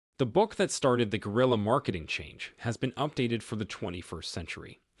The book that started the guerrilla marketing change has been updated for the 21st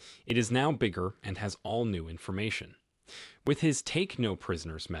century. It is now bigger and has all new information. With his take no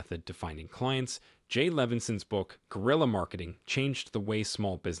prisoners method to finding clients, Jay Levinson's book, Guerrilla Marketing, changed the way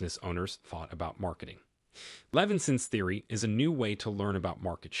small business owners thought about marketing. Levinson's theory is a new way to learn about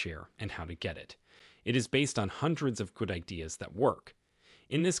market share and how to get it. It is based on hundreds of good ideas that work.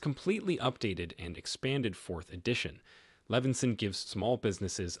 In this completely updated and expanded fourth edition, Levinson gives small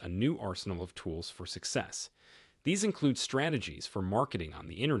businesses a new arsenal of tools for success. These include strategies for marketing on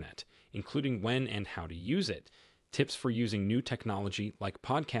the internet, including when and how to use it, tips for using new technology like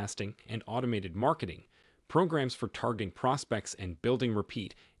podcasting and automated marketing, programs for targeting prospects and building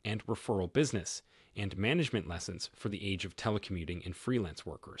repeat and referral business, and management lessons for the age of telecommuting and freelance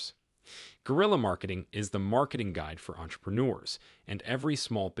workers. Guerrilla Marketing is the marketing guide for entrepreneurs, and every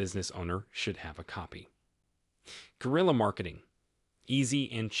small business owner should have a copy. Guerrilla Marketing: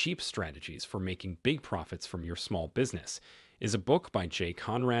 Easy and Cheap Strategies for Making Big Profits from Your Small Business is a book by Jay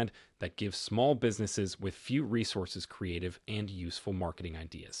Conrad that gives small businesses with few resources creative and useful marketing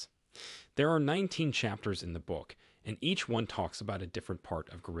ideas. There are 19 chapters in the book, and each one talks about a different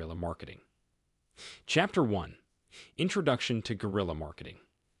part of guerrilla marketing. Chapter 1: Introduction to Guerrilla Marketing.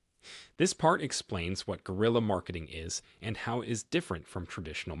 This part explains what guerrilla marketing is and how it is different from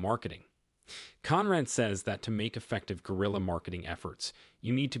traditional marketing. Conrad says that to make effective guerrilla marketing efforts,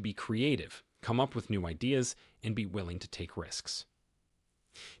 you need to be creative, come up with new ideas, and be willing to take risks.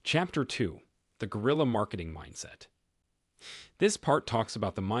 Chapter 2: The Guerrilla Marketing Mindset. This part talks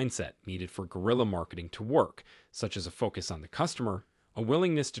about the mindset needed for guerrilla marketing to work, such as a focus on the customer, a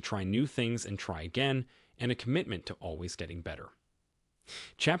willingness to try new things and try again, and a commitment to always getting better.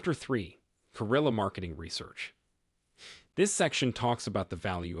 Chapter 3: Guerrilla Marketing Research. This section talks about the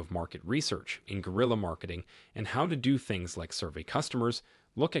value of market research in guerrilla marketing and how to do things like survey customers,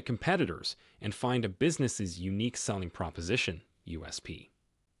 look at competitors, and find a business's unique selling proposition, USP.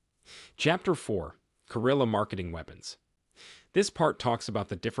 Chapter 4: Guerrilla Marketing Weapons. This part talks about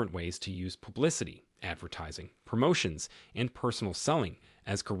the different ways to use publicity, advertising, promotions, and personal selling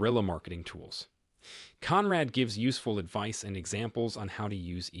as guerrilla marketing tools. Conrad gives useful advice and examples on how to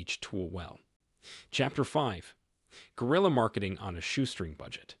use each tool well. Chapter 5: Guerrilla Marketing on a Shoestring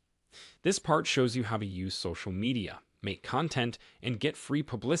Budget. This part shows you how to use social media, make content, and get free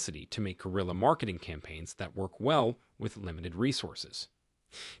publicity to make guerrilla marketing campaigns that work well with limited resources.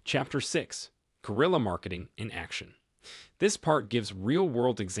 Chapter 6: Guerrilla Marketing in Action. This part gives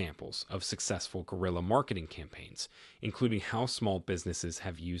real-world examples of successful guerrilla marketing campaigns, including how small businesses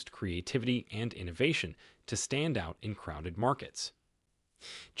have used creativity and innovation to stand out in crowded markets.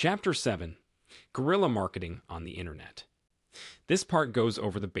 Chapter 7: Guerrilla Marketing on the Internet. This part goes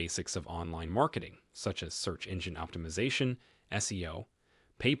over the basics of online marketing, such as search engine optimization, SEO,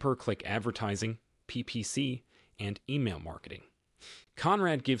 pay-per-click advertising, PPC, and email marketing.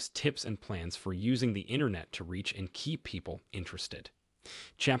 Conrad gives tips and plans for using the internet to reach and keep people interested.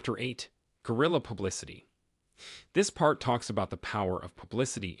 Chapter 8: Guerrilla Publicity. This part talks about the power of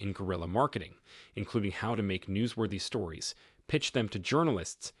publicity in guerrilla marketing, including how to make newsworthy stories, pitch them to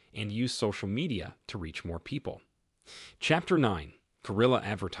journalists, and use social media to reach more people. Chapter 9: Guerrilla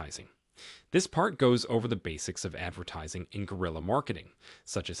Advertising. This part goes over the basics of advertising in guerrilla marketing,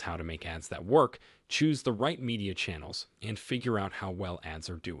 such as how to make ads that work, choose the right media channels, and figure out how well ads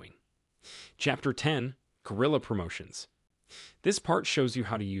are doing. Chapter 10: Guerrilla Promotions. This part shows you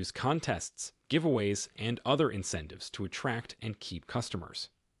how to use contests, giveaways, and other incentives to attract and keep customers.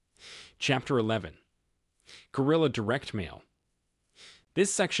 Chapter 11: Guerrilla Direct Mail.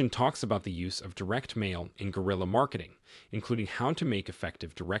 This section talks about the use of direct mail in guerrilla marketing, including how to make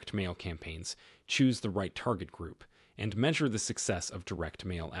effective direct mail campaigns, choose the right target group, and measure the success of direct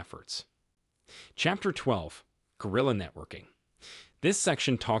mail efforts. Chapter 12: Guerrilla Networking. This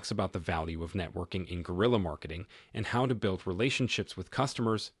section talks about the value of networking in guerrilla marketing and how to build relationships with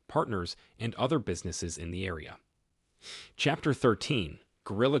customers, partners, and other businesses in the area. Chapter 13: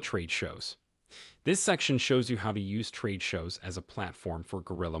 Guerrilla Trade Shows. This section shows you how to use trade shows as a platform for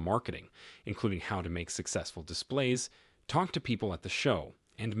guerrilla marketing, including how to make successful displays, talk to people at the show,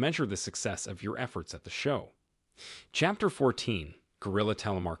 and measure the success of your efforts at the show. Chapter 14: Guerrilla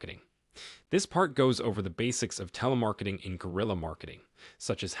Telemarketing. This part goes over the basics of telemarketing in guerrilla marketing,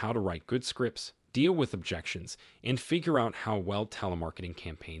 such as how to write good scripts, deal with objections, and figure out how well telemarketing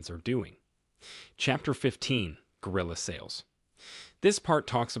campaigns are doing. Chapter 15: Guerrilla Sales. This part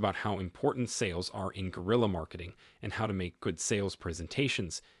talks about how important sales are in guerrilla marketing and how to make good sales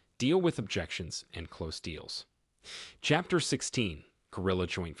presentations, deal with objections, and close deals. Chapter 16: Guerrilla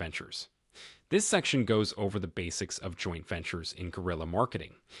Joint Ventures. This section goes over the basics of joint ventures in guerrilla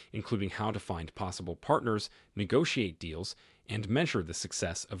marketing, including how to find possible partners, negotiate deals, and measure the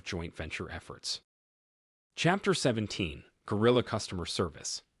success of joint venture efforts. Chapter 17, Guerrilla Customer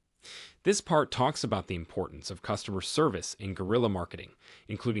Service. This part talks about the importance of customer service in guerrilla marketing,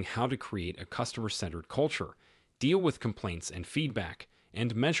 including how to create a customer-centered culture, deal with complaints and feedback,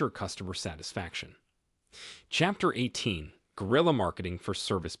 and measure customer satisfaction. Chapter 18, Guerrilla Marketing for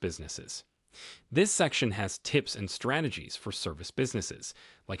Service Businesses. This section has tips and strategies for service businesses,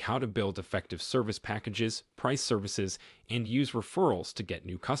 like how to build effective service packages, price services, and use referrals to get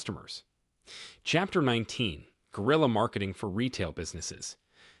new customers. Chapter 19, Guerrilla Marketing for Retail Businesses.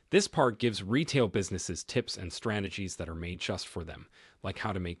 This part gives retail businesses tips and strategies that are made just for them, like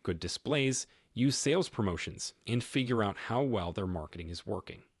how to make good displays, use sales promotions, and figure out how well their marketing is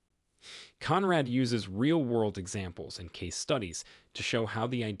working. Conrad uses real-world examples and case studies to show how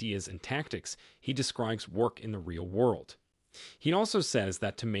the ideas and tactics he describes work in the real world. He also says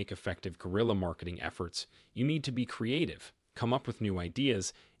that to make effective guerrilla marketing efforts, you need to be creative, come up with new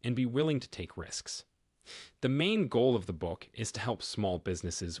ideas, and be willing to take risks. The main goal of the book is to help small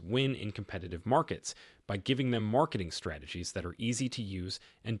businesses win in competitive markets by giving them marketing strategies that are easy to use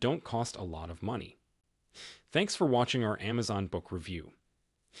and don't cost a lot of money. Thanks for watching our Amazon book review.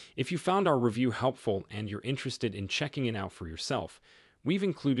 If you found our review helpful and you're interested in checking it out for yourself, we've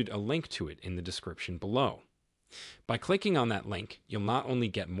included a link to it in the description below. By clicking on that link, you'll not only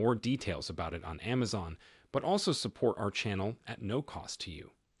get more details about it on Amazon, but also support our channel at no cost to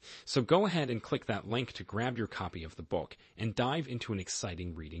you. So go ahead and click that link to grab your copy of the book and dive into an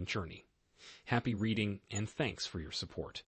exciting reading journey. Happy reading, and thanks for your support.